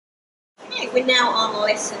Okay, we're now on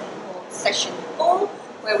lesson or session 4,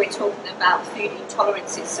 where we're talking about food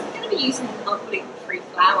intolerances. So we're going to be using our gluten-free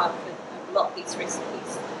flour for a lot of these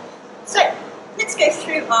recipes. So let's go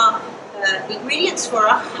through our ingredients for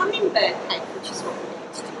our hummingbird cake, which is what we're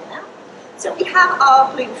going to do now. So we have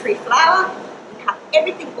our gluten-free flour. We have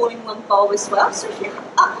everything all in one bowl as well. So if you're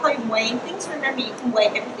at home weighing things, remember you can weigh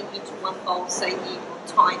everything into one bowl, so you have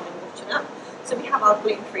time and washing up. So we have our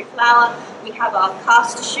gluten-free flour, we have our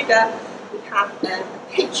caster sugar, we have a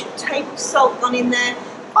pinch of table salt gone in there,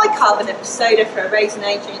 bicarbonate of soda for a raisin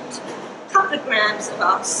agent, a couple of grams of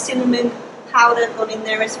our cinnamon powder gone in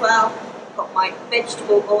there as well. I've got my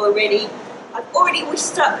vegetable oil ready. I've already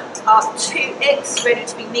whisked up our 2 eggs ready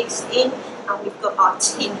to be mixed in, and we've got our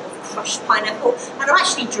tin of crushed pineapple, and I've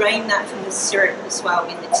actually drained that from the syrup as well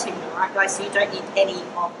in the tin, alright guys, so you don't need any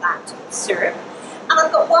of that syrup. And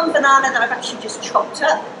I've got 1 banana that I've actually just chopped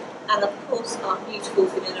up, and of course our beautiful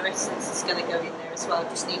vanilla essence is going to go in there as well.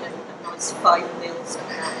 Just need a nice 5 mils of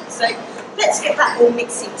that. So let's get that all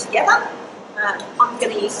mixing together. I'm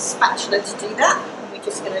going to use a spatula to do that, and we're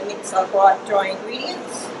just going to mix our dry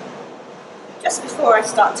ingredients just before I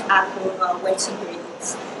start to add all of our wet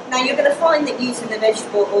ingredients. Now you're going to find that using the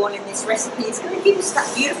vegetable oil in this recipe is going to give us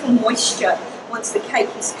that beautiful moisture once the cake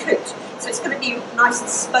is cooked. So it's going to be nice and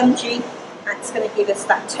spongy, and it's going to give us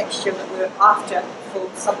that texture that we're after for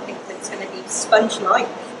something that's going to be sponge-like,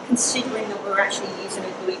 considering that we're actually using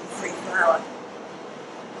a gluten-free flour.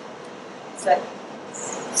 So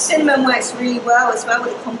cinnamon works really well as well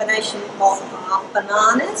with a combination of our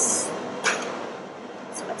bananas.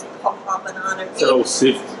 So let's pop our banana in. Is that all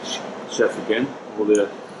sieved, chef, again? All the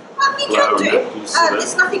you can do.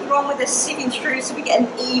 There's nothing wrong with us sieving through, so we get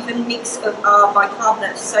an even mix of our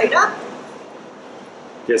bicarbonate of soda.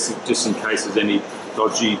 Guess just in case there's any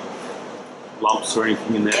dodgy lumps or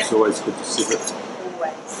anything in there, it's always good to sieve it.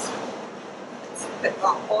 Always. Let's put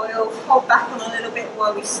our oil, hold back on a little bit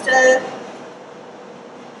while we stir.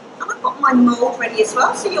 And I've got my mould ready as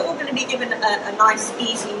well, so you're all going to be given a nice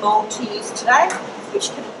easy mould to use today,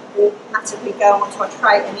 which can automatically go onto our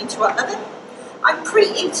tray and into our oven. I'm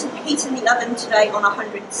preheating the oven today on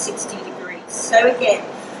 160 degrees. So again,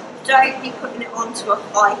 don't be putting it onto a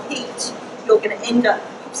high heat. You're going to end up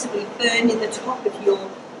possibly burning the top of your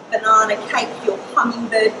banana cake, your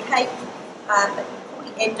hummingbird cake, but you'll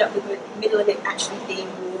probably end up with the middle of it actually being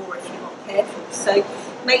raw if you're not careful. So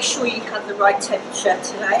make sure you have the right temperature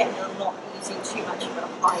today and you're not using too much of a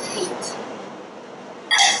high heat.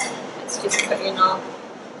 Let's just put in our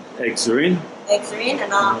eggs are in. Eggs are in,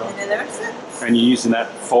 and our vanilla essence. And you're using that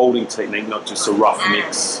folding technique, not just a rough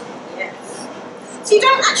mix. Yes. So you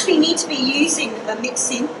don't actually need to be using a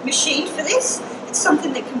mixing machine for this. It's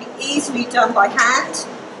something that can be easily done by hand.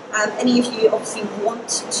 Any of you obviously want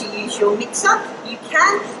to use your mixer, you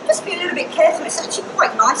can. Just be a little bit careful. It's actually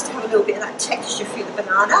quite nice to have a little bit of that texture through the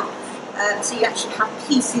banana. So you actually have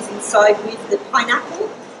pieces inside with the pineapple.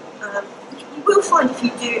 You will find if you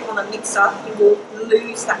do it on a mixer, you will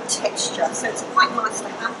lose that texture. So it's quite nice to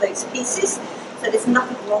have those pieces. So there's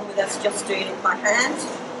nothing wrong with us just doing it by hand.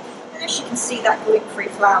 And as you can see, that gluten-free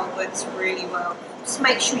flour works really well. Just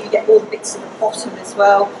make sure you get all the bits at the bottom as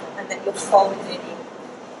well, and that you're folding it in.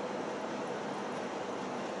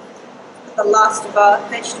 The last of our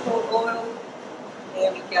vegetable oil.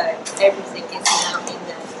 There we go. Everything is now in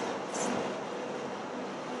there.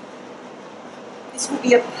 This will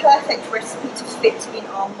be a perfect recipe to fit in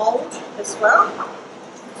our mould as well.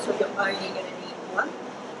 So you're only going to need one.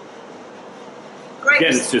 Great.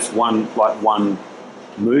 Again, it's just one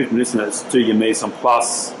movement, isn't it? It's do your mise en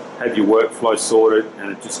place, have your workflow sorted,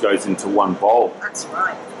 and it just goes into one bowl. That's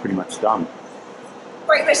right. Pretty much done.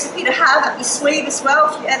 Great recipe to have up your sleeve as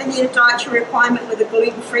well if you ever need a dietary requirement with a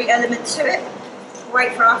gluten-free element to it.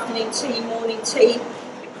 Great for afternoon tea, morning tea.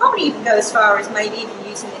 You'd probably even go as far as maybe even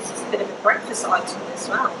using this as a bit of a breakfast item as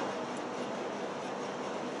well.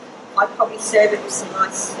 I'd probably serve it with some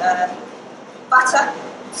nice butter,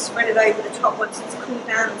 spread it over the top once it's cooled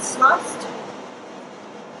down and sliced.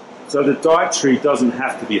 So the dietary doesn't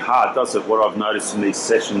have to be hard, does it? What I've noticed in these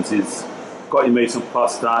sessions is, got your mise en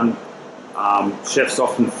place done. Chefs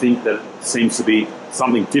often think that it seems to be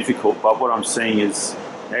something difficult, but what I'm seeing is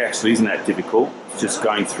it actually isn't that difficult. It's just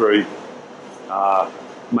going through,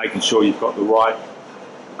 making sure you've got the right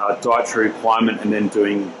dietary requirement and then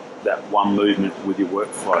doing that one movement with your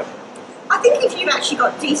workflow. I think if you've actually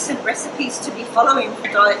got decent recipes to be following for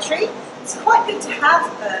dietary, it's quite good to have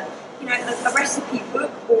a recipe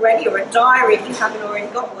book already, or a diary if you haven't already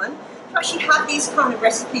got one, to actually have these kind of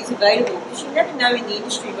recipes available, because you never know in the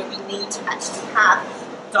industry when we need to actually have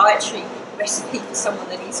a dietary recipe for someone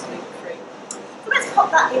that is gluten-free. let's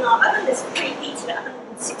pop that in our oven. Let's preheat it at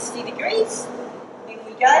 160 degrees. In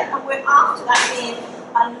we go, and we're after that being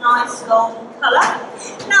a nice long colour.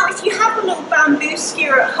 Now, if you have a little bamboo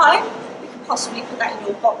skewer at home, you can possibly put that in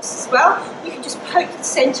your box as well. You can just poke the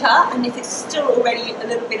centre, and if it's still already a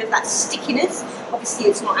little bit of that stickiness, obviously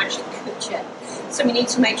it's not actually cooked yet. So we need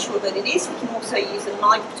to make sure that it is. We can also use a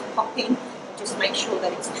knife to pop in and just make sure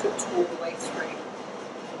that it's cooked all the way through.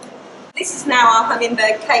 This is now our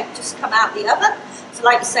hummingbird cake just come out the oven. So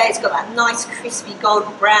like you say, it's got that nice crispy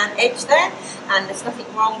golden brown edge there, and there's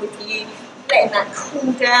nothing wrong with you letting that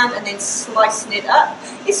cool down and then slicing it up.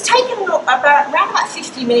 It's taken around about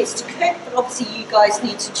 50 minutes to cook, but obviously you guys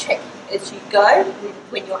need to check as you go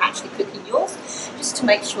when you're actually cooking yours, just to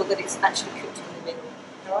make sure that it's actually cooked in the middle.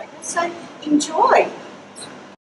 Alright, so enjoy!